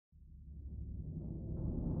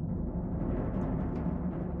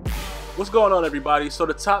What's going on, everybody? So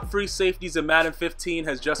the top 3 safeties in Madden 15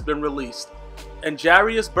 has just been released. And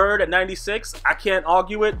Jarius Byrd at 96, I can't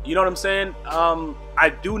argue it. You know what I'm saying?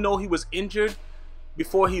 I do know he was injured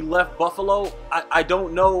before he left Buffalo. I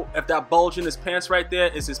don't know if that bulge in his pants right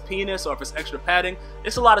there is his penis or if it's extra padding.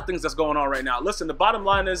 It's a lot of things that's going on right now. Listen, the bottom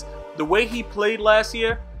line is the way he played last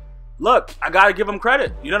year, look, I got to give him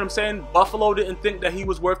credit. You know what I'm saying? Buffalo didn't think that he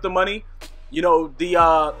was worth the money. You know,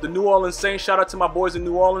 the New Orleans Saints, shout out to my boys in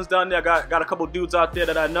New Orleans down there. Got a couple dudes out there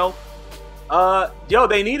that I know. Yo,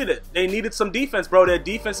 they needed it. They needed some defense, bro. Their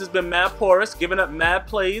defense has been mad porous, giving up mad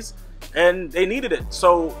plays, and they needed it.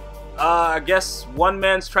 So, I guess one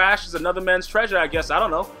man's trash is another man's treasure, I guess. I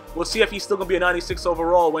don't know. We'll see if he's still going to be a 96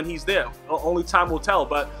 overall when he's there. Only time will tell.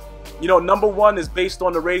 But, you know, #1 is based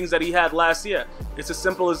on the ratings that he had last year. It's as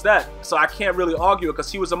simple as that. So I can't really argue it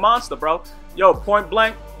because he was a monster, bro. Yo, point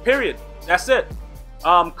blank, period. That's it.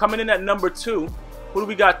 Coming in at #2, who do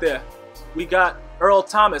we got there? We got Earl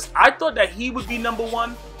Thomas. I thought that he would be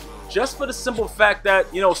 #1 just for the simple fact that,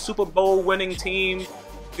 you know, Super Bowl winning team,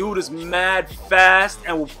 dude is mad fast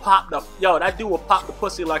and will pop the, yo, that dude will pop the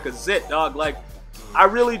pussy like a zit, dog. Like, I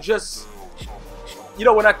really just, you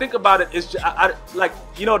know, when I think about it, it's just, like,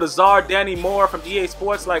 you know, the czar Danny Moore from EA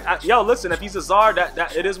Sports, like, yo, listen, if he's a czar,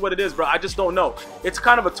 that it is what it is, bro. I just don't know. It's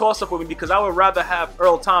kind of a toss-up with me because I would rather have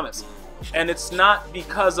Earl Thomas. And it's not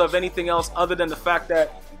because of anything else other than the fact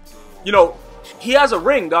that, you know, he has a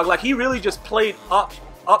ring, dog. Like, he really just played up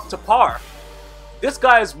to par. This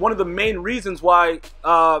guy is one of the main reasons why,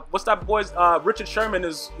 what's that boy's, Richard Sherman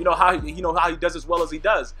is, you know, how he does as well as he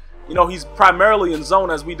does. You know, he's primarily in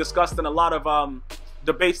zone, as we discussed in a lot of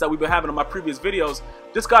debates that we've been having on my previous videos.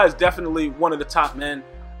 This guy is definitely one of the top, man.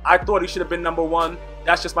 I thought he should have been #1.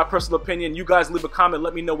 That's just my personal opinion. You guys leave a comment.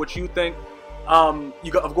 Let me know what you think.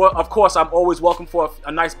 Of course, I'm always welcome for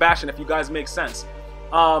a nice bashing if you guys make sense.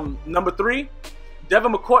 #3,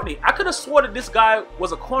 Devin McCourtney. I could have swore that this guy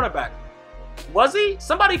was a cornerback. Was he?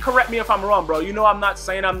 Somebody correct me if I'm wrong, bro. You know I'm not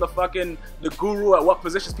saying I'm the guru at what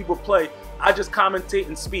positions people play. I just commentate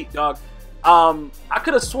and speak, dog. I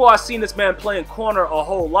could have swore I seen this man playing corner a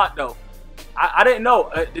whole lot, though. I didn't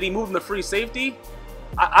know. Did he move into free safety?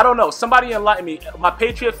 I don't know. Somebody enlighten me. My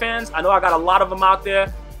Patriot fans, I know I got a lot of them out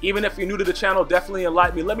there. Even if you're new to the channel, definitely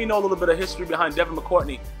enlighten me. Let me know a little bit of history behind Devin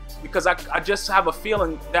McCourtney, because I just have a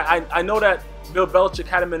feeling that I know that Bill Belichick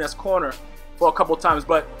had him in as corner for a couple times,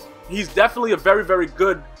 but he's definitely a very, very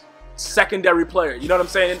good secondary player. You know what I'm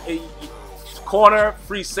saying? Corner,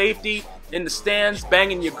 free safety, in the stands,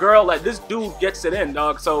 banging your girl. Like, this dude gets it in,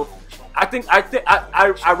 dog. So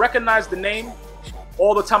I recognize the name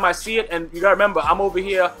all the time I see it, and you gotta remember, I'm over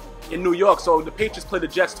here in New York, so the Patriots play the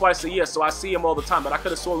Jets twice a year, so I see him all the time, but I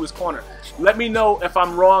could have sworn he was corner. Let me know if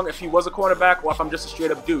I'm wrong, if he was a cornerback, or if I'm just a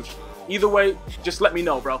straight-up douche. Either way, just let me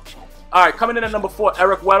know, bro. All right, coming in at #4,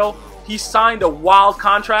 Eric Weddle. He signed a wild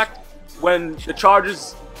contract when the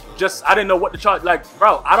Chargers just, I didn't know what the charge, like,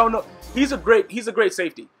 bro, I don't know. He's a great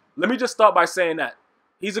safety. Let me just start by saying that.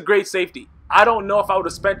 He's a great safety. I don't know if I would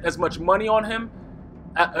have spent as much money on him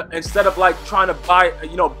instead of, like, trying to buy,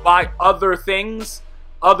 you know, buy other things,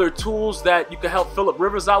 other tools that you can help Phillip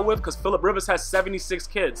Rivers out with, because Phillip Rivers has 76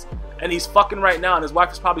 kids and he's fucking right now, and his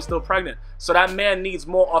wife is probably still pregnant, so that man needs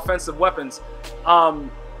more offensive weapons.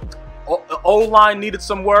 O-line needed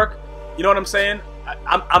some work. You know what I'm saying?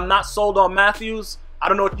 I'm not sold on Matthews. I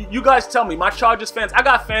don't know. You guys tell me. My Chargers fans, I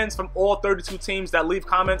got fans from all 32 teams that leave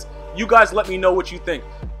comments. You guys let me know what you think.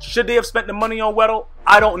 Should they have spent the money on Weddle?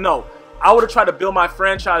 I don't know. I would have tried to build my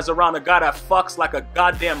franchise around a guy that fucks like a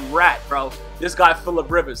goddamn rat, bro. This guy,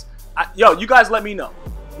 Phillip Rivers. Yo, you guys let me know.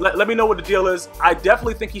 Let me know what the deal is. I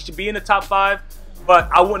definitely think he should be in the top 5, but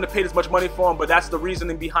I wouldn't have paid as much money for him, but that's the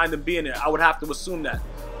reasoning behind him being there. I would have to assume that.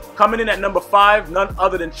 Coming in at #5, none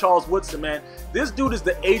other than Charles Woodson, man. This dude is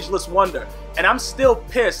the ageless wonder, and I'm still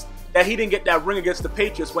pissed that he didn't get that ring against the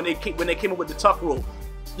Patriots when they came up with the tuck rule.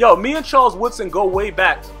 Yo, me and Charles Woodson go way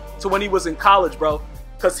back to when he was in college, bro,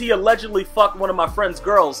 because he allegedly fucked one of my friend's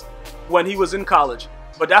girls when he was in college.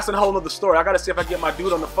 But that's a whole other story. I gotta see if I can get my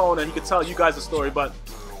dude on the phone and he can tell you guys the story, but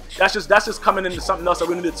that's just coming into something else that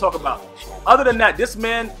we need to talk about. Other than that, this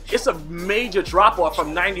man, it's a major drop-off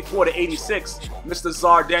from 94 to 86, Mr.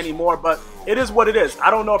 Czar Danny Moore, but it is what it is.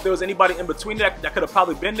 I don't know if there was anybody in between that could have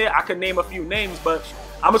probably been there. I could name a few names, but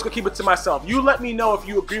I'm just going to keep it to myself. You let me know if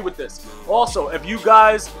you agree with this. Also, if you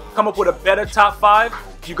guys come up with a better top 5,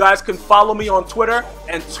 you guys can follow me on Twitter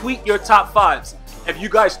and tweet your top 5s. If you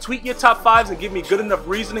guys tweet your top 5s and give me good enough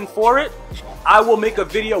reasoning for it, I will make a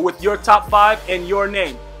video with your top 5 and your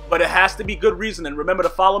name. But it has to be good reasoning. Remember to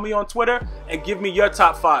follow me on Twitter and give me your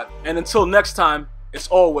top 5. And until next time, it's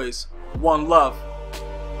always one love.